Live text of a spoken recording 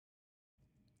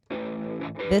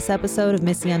This episode of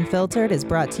Missy Unfiltered is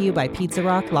brought to you by Pizza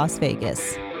Rock Las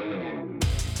Vegas.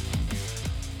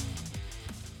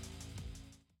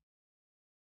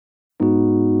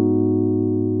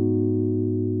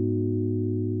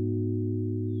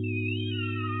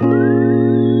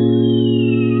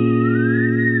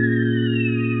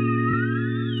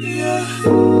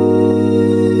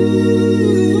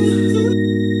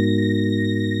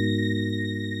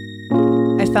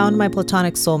 I found my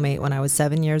platonic soulmate when I was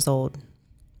 7 years old.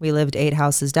 We lived 8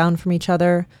 houses down from each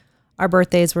other. Our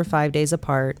birthdays were 5 days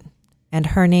apart. And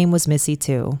her name was Missy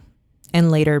too,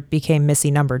 and later became Missy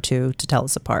number 2 to tell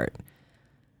us apart.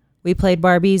 We played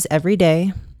Barbies every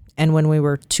day, and when we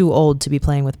were too old to be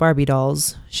playing with Barbie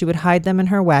dolls, she would hide them in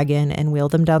her wagon and wheel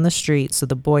them down the street so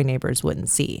the boy neighbors wouldn't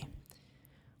see.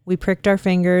 We pricked our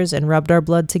fingers and rubbed our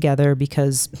blood together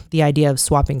because the idea of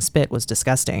swapping spit was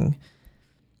disgusting.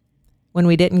 When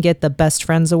we didn't get the Best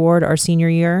Friends Award our senior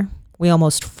year, we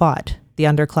almost fought the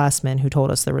underclassmen who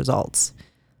told us the results.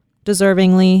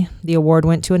 Deservingly, the award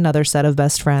went to another set of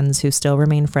best friends who still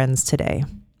remain friends today.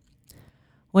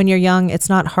 When you're young, it's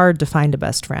not hard to find a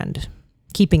best friend.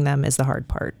 Keeping them is the hard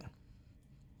part.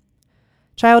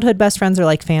 Childhood best friends are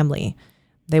like family.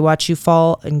 They watch you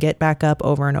fall and get back up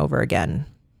over and over again.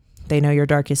 They know your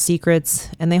darkest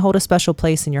secrets, and they hold a special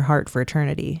place in your heart for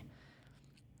eternity.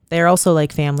 They are also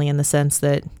like family in the sense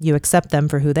that you accept them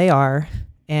for who they are,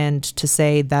 and to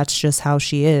say that's just how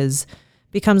she is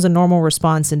becomes a normal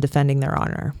response in defending their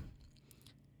honor.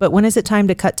 But when is it time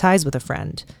to cut ties with a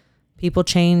friend? People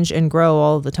change and grow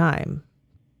all the time.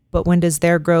 But when does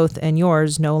their growth and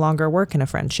yours no longer work in a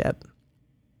friendship?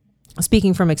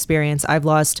 Speaking from experience, I've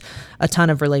lost a ton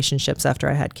of relationships after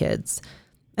I had kids.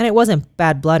 And it wasn't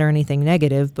bad blood or anything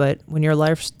negative, but when your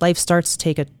life starts to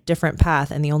take a different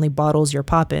path and the only bottles you're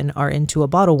popping are into a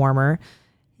bottle warmer,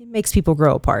 it makes people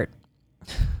grow apart.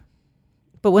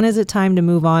 But when is it time to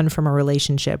move on from a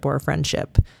relationship or a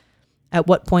friendship? At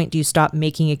what point do you stop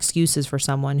making excuses for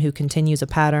someone who continues a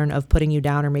pattern of putting you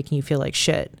down or making you feel like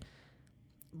shit?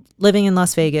 Living in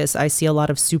Las Vegas, I see a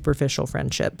lot of superficial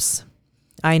friendships.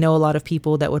 I know a lot of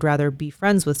people that would rather be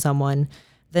friends with someone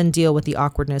than deal with the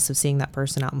awkwardness of seeing that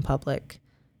person out in public.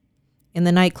 In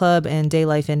the nightclub and day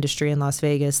life industry in Las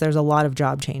Vegas, there's a lot of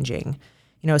job changing,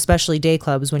 especially day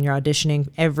clubs when you're auditioning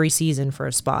every season for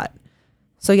a spot.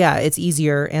 So yeah, it's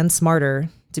easier and smarter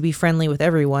to be friendly with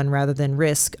everyone rather than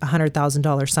risk a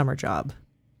 $100,000 summer job.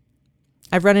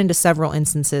 I've run into several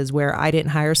instances where I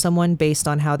didn't hire someone based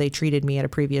on how they treated me at a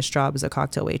previous job as a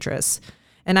cocktail waitress.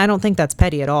 And I don't think that's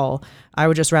petty at all. I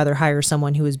would just rather hire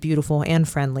someone who is beautiful and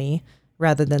friendly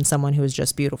rather than someone who is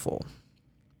just beautiful.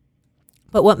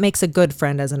 But what makes a good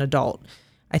friend as an adult?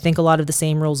 I think a lot of the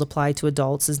same rules apply to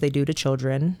adults as they do to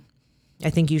children. I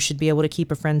think you should be able to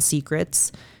keep a friend's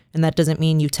secrets. And that doesn't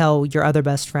mean you tell your other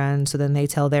best friend, so then they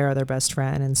tell their other best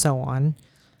friend, and so on.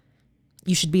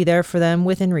 You should be there for them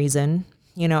within reason.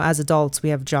 As adults,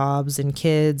 we have jobs and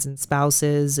kids and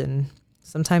spouses, and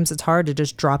sometimes it's hard to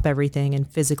just drop everything and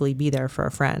physically be there for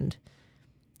a friend.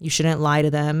 You shouldn't lie to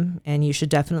them, and you should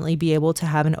definitely be able to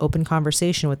have an open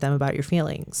conversation with them about your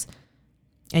feelings.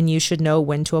 And you should know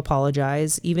when to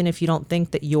apologize, even if you don't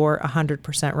think that you're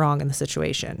 100% wrong in the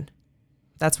situation.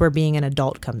 That's where being an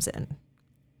adult comes in.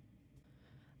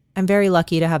 I'm very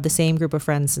lucky to have the same group of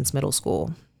friends since middle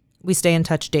school. We stay in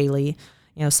touch daily.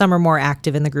 Some are more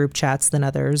active in the group chats than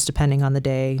others, depending on the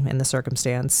day and the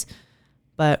circumstance.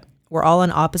 But we're all on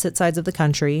opposite sides of the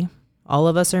country. All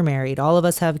of us are married. All of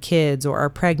us have kids or are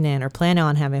pregnant or plan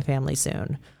on having a family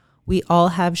soon. We all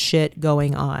have shit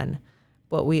going on.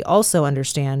 But we also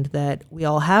understand that we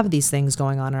all have these things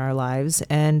going on in our lives.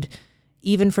 And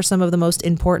even for some of the most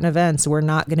important events, we're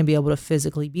not going to be able to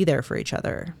physically be there for each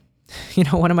other.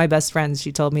 One of my best friends,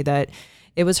 she told me that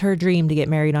it was her dream to get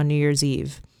married on New Year's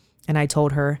Eve. And I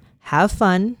told her, have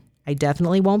fun. I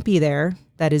definitely won't be there.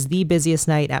 That is the busiest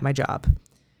night at my job.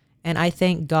 And I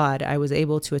thank God I was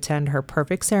able to attend her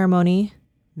perfect ceremony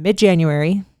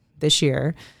mid-January this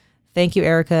year. Thank you,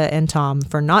 Erica and Tom,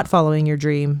 for not following your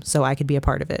dream so I could be a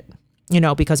part of it.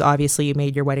 Because obviously you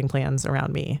made your wedding plans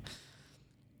around me.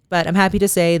 But I'm happy to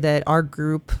say that our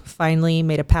group finally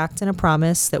made a pact and a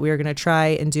promise that we are going to try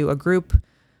and do a group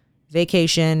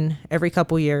vacation every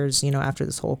couple years, after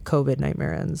this whole COVID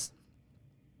nightmare ends.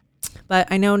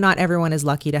 But I know not everyone is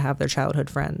lucky to have their childhood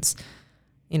friends,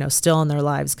 still in their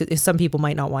lives, because some people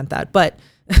might not want that. But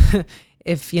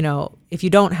if you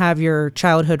don't have your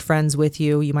childhood friends with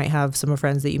you, you might have some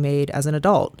friends that you made as an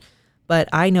adult. But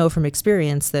I know from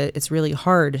experience that it's really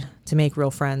hard to make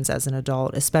real friends as an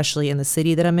adult, especially in the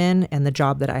city that I'm in and the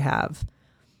job that I have.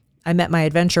 I met my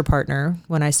adventure partner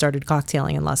when I started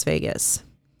cocktailing in Las Vegas.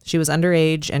 She was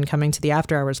underage and coming to the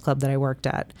after hours club that I worked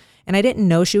at. And I didn't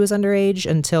know she was underage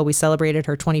until we celebrated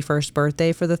her 21st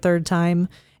birthday for the third time.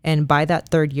 And by that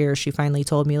third year, she finally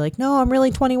told me like, no, I'm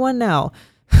really 21 now.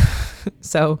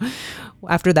 So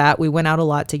after that, we went out a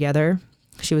lot together.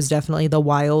 She was definitely the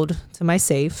wild to my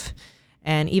safe.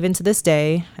 And even to this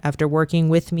day, after working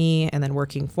with me and then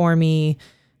working for me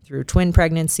through twin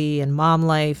pregnancy and mom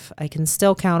life, I can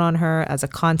still count on her as a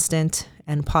constant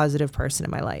and positive person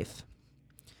in my life.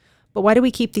 But why do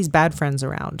we keep these bad friends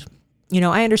around?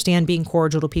 I understand being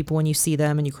cordial to people when you see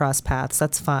them and you cross paths.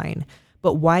 That's fine.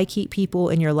 But why keep people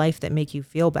in your life that make you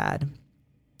feel bad?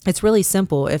 It's really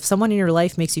simple. If someone in your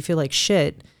life makes you feel like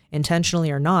shit,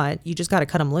 intentionally or not, you just got to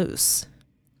cut them loose.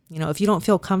 If you don't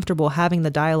feel comfortable having the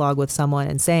dialogue with someone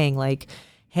and saying like,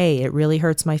 hey, it really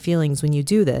hurts my feelings when you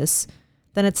do this,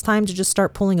 then it's time to just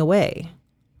start pulling away.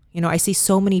 I see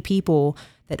so many people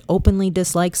that openly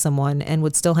dislike someone and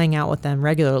would still hang out with them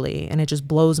regularly, and it just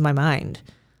blows my mind.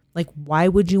 Like, why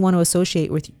would you want to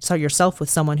associate with yourself with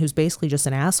someone who's basically just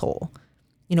an asshole?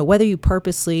 Whether they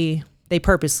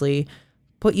purposely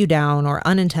put you down or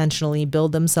unintentionally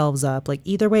build themselves up, like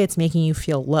either way, it's making you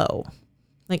feel low.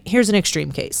 Like, here's an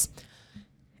extreme case.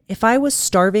 If I was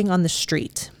starving on the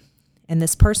street and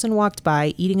this person walked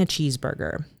by eating a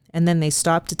cheeseburger and then they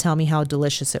stopped to tell me how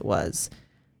delicious it was,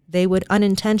 they would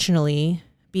unintentionally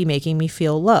be making me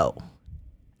feel low.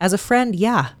 As a friend,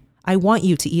 yeah, I want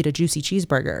you to eat a juicy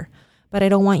cheeseburger, but I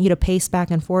don't want you to pace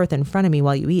back and forth in front of me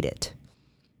while you eat it.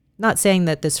 Not saying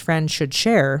that this friend should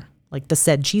share, like the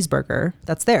said cheeseburger,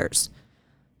 that's theirs.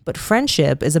 But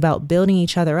friendship is about building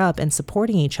each other up and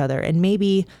supporting each other and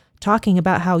maybe talking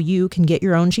about how you can get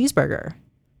your own cheeseburger.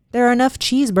 There are enough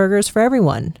cheeseburgers for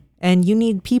everyone, and you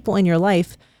need people in your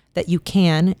life that you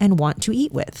can and want to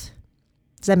eat with.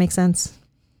 Does that make sense?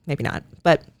 Maybe not,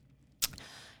 but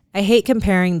I hate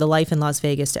comparing the life in Las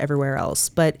Vegas to everywhere else,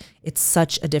 but it's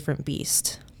such a different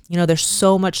beast. There's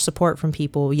so much support from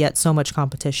people, yet so much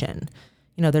competition.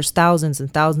 There's thousands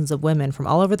and thousands of women from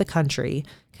all over the country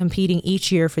competing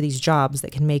each year for these jobs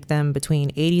that can make them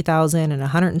between $80,000 and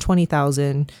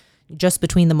 $120,000 just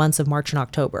between the months of March and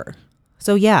October.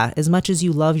 So yeah, as much as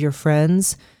you love your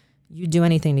friends, you'd do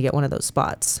anything to get one of those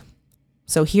spots.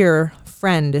 So here,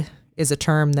 friend is a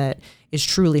term that is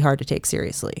truly hard to take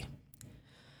seriously.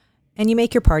 And you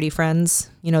make your party friends.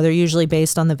 They're usually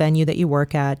based on the venue that you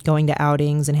work at, going to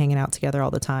outings and hanging out together all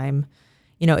the time.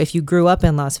 If you grew up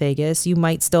in Las Vegas, you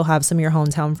might still have some of your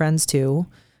hometown friends too,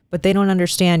 but they don't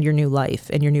understand your new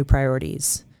life and your new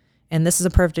priorities. And this is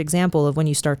a perfect example of when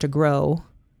you start to grow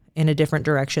in a different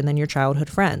direction than your childhood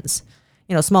friends.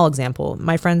 Small example,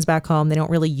 my friends back home, they don't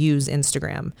really use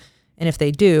Instagram. And if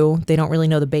they do, they don't really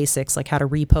know the basics, like how to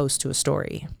repost to a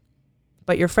story.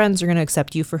 But your friends are going to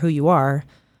accept you for who you are,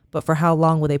 but for how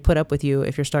long will they put up with you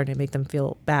if you're starting to make them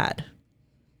feel bad?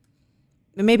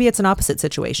 And maybe it's an opposite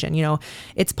situation.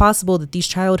 It's possible that these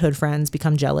childhood friends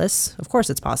become jealous. Of course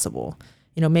it's possible.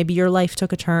 Maybe your life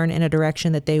took a turn in a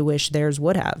direction that they wish theirs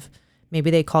would have.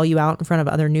 Maybe they call you out in front of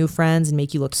other new friends and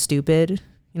make you look stupid.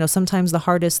 Sometimes the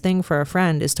hardest thing for a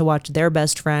friend is to watch their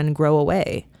best friend grow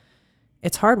away.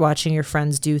 It's hard watching your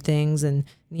friends do things and,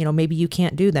 maybe you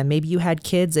can't do them. Maybe you had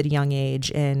kids at a young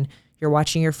age and you're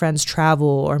watching your friends travel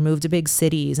or move to big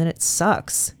cities and it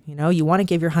sucks. You want to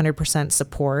give your 100%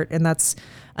 support. And that's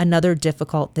another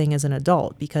difficult thing as an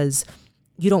adult because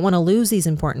you don't want to lose these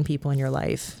important people in your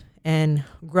life. And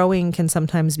growing can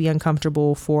sometimes be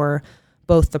uncomfortable for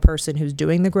both the person who's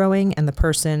doing the growing and the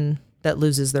person that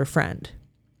loses their friend.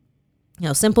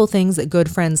 Simple things that good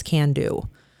friends can do.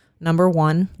 Number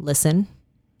 1, listen.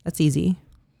 That's easy.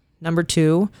 Number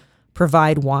 2,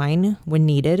 provide wine when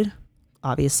needed.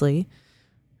 Obviously.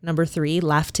 Number 3,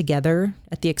 laugh together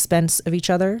at the expense of each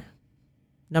other.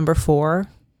 Number 4,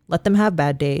 let them have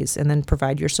bad days and then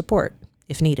provide your support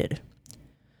if needed.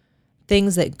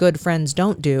 Things that good friends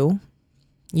don't do.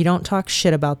 You don't talk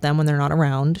shit about them when they're not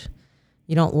around.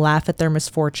 You don't laugh at their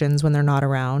misfortunes when they're not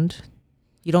around.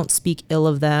 You don't speak ill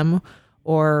of them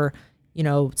or,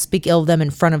 speak ill of them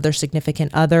in front of their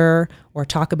significant other or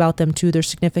talk about them to their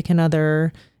significant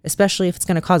other, especially if it's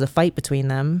going to cause a fight between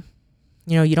them.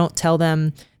 You don't tell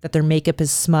them that their makeup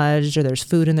is smudged or there's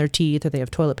food in their teeth or they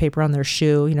have toilet paper on their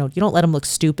shoe. You don't let them look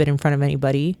stupid in front of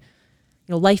anybody.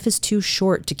 Life is too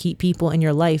short to keep people in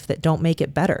your life that don't make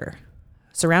it better.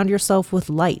 Surround yourself with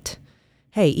light.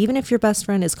 Hey, even if your best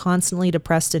friend is constantly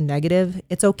depressed and negative,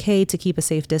 it's okay to keep a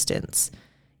safe distance.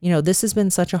 This has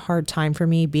been such a hard time for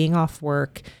me being off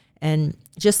work. And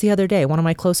just the other day, one of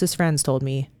my closest friends told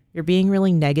me, you're being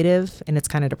really negative and it's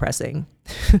kind of depressing.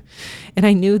 And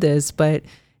I knew this, but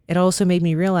it also made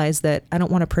me realize that I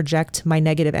don't want to project my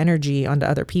negative energy onto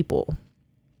other people.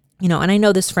 And I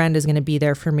know this friend is going to be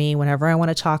there for me whenever I want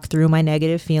to talk through my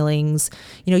negative feelings.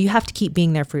 You have to keep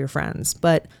being there for your friends,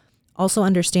 but also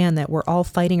understand that we're all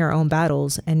fighting our own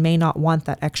battles and may not want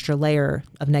that extra layer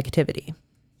of negativity.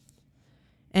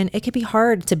 And it can be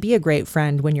hard to be a great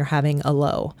friend when you're having a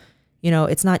low.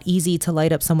 It's not easy to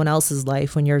light up someone else's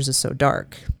life when yours is so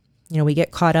dark. We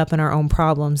get caught up in our own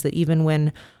problems that even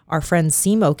when our friends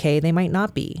seem okay, they might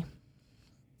not be.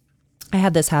 I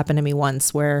had this happen to me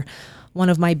once where one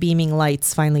of my beaming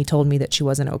lights finally told me that she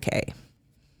wasn't okay.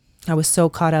 I was so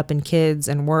caught up in kids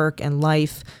and work and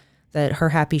life that her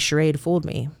happy charade fooled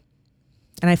me.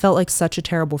 And I felt like such a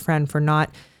terrible friend for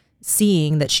not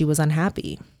seeing that she was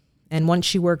unhappy. And once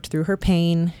she worked through her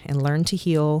pain and learned to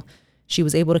heal, she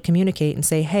was able to communicate and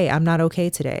say, hey, I'm not okay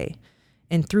today.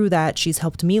 And through that, she's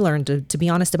helped me learn to be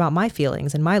honest about my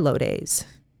feelings and my low days.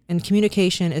 And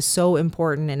communication is so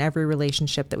important in every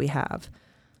relationship that we have.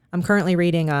 I'm currently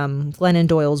reading Glennon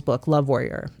Doyle's book, Love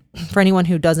Warrior. For anyone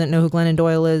who doesn't know who Glennon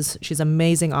Doyle is, she's an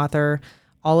amazing author.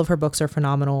 All of her books are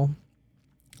phenomenal.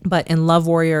 But in Love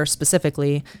Warrior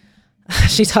specifically,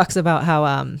 she talks about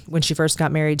how when she first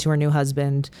got married to her new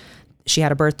husband, she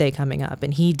had a birthday coming up,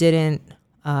 and he didn't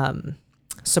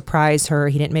surprise her.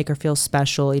 He didn't make her feel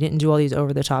special. He didn't do all these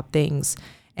over-the-top things.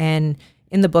 And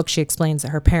in the book, she explains that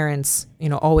her parents,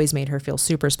 always made her feel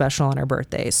super special on her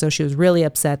birthday. So she was really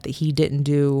upset that he didn't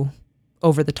do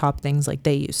over-the-top things like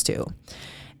they used to.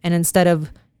 And instead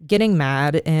of getting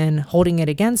mad and holding it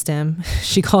against him,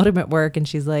 she called him at work and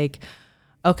she's like,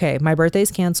 okay, my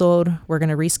birthday's canceled. We're going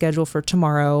to reschedule for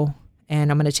tomorrow. And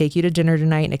I'm going to take you to dinner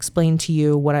tonight and explain to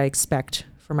you what I expect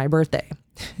for my birthday.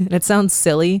 And it sounds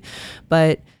silly,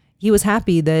 but he was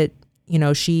happy that,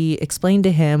 she explained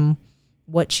to him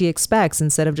what she expects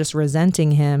instead of just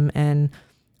resenting him and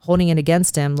holding it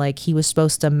against him like he was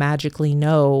supposed to magically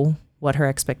know what her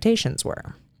expectations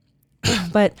were.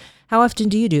 But how often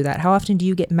do you do that? How often do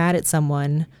you get mad at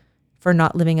someone for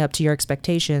not living up to your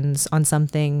expectations on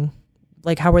something?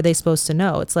 Like, how are they supposed to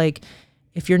know? It's like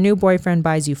if your new boyfriend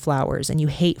buys you flowers and you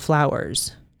hate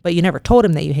flowers, but you never told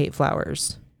him that you hate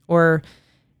flowers. Or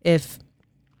if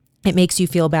it makes you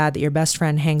feel bad that your best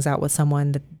friend hangs out with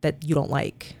someone that you don't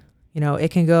like.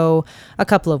 It can go a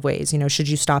couple of ways. Should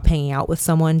you stop hanging out with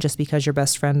someone just because your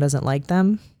best friend doesn't like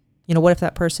them? What if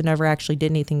that person never actually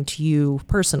did anything to you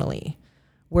personally?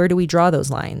 Where do we draw those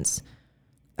lines?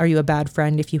 Are you a bad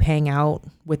friend if you hang out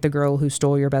with the girl who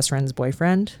stole your best friend's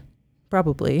boyfriend?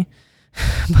 Probably.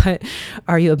 But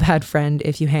are you a bad friend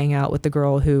if you hang out with the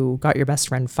girl who got your best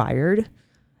friend fired?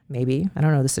 Maybe. I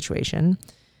don't know the situation.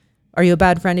 Are you a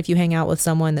bad friend if you hang out with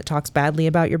someone that talks badly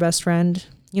about your best friend?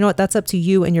 You know what? That's up to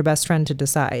you and your best friend to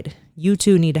decide. You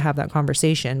two need to have that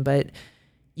conversation, but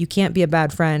you can't be a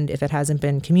bad friend if it hasn't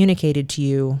been communicated to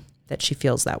you that she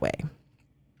feels that way.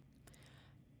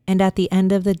 And at the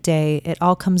end of the day, it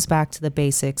all comes back to the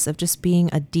basics of just being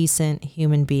a decent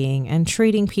human being and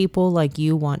treating people like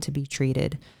you want to be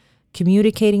treated.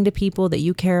 Communicating to people that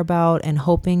you care about and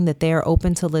hoping that they are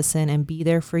open to listen and be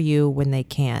there for you when they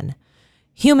can.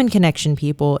 Human connection,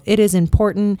 people. It is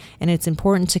important, and it's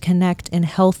important to connect in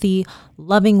healthy,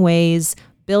 loving ways,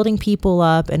 building people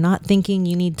up and not thinking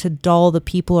you need to dull the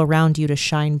people around you to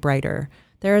shine brighter.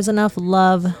 There is enough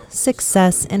love,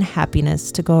 success, and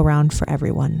happiness to go around for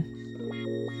everyone.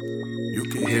 You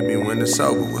can hit me when it's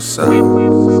over, what's up? You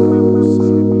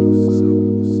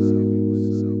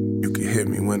can hit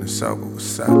me when it's over,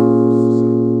 what's up?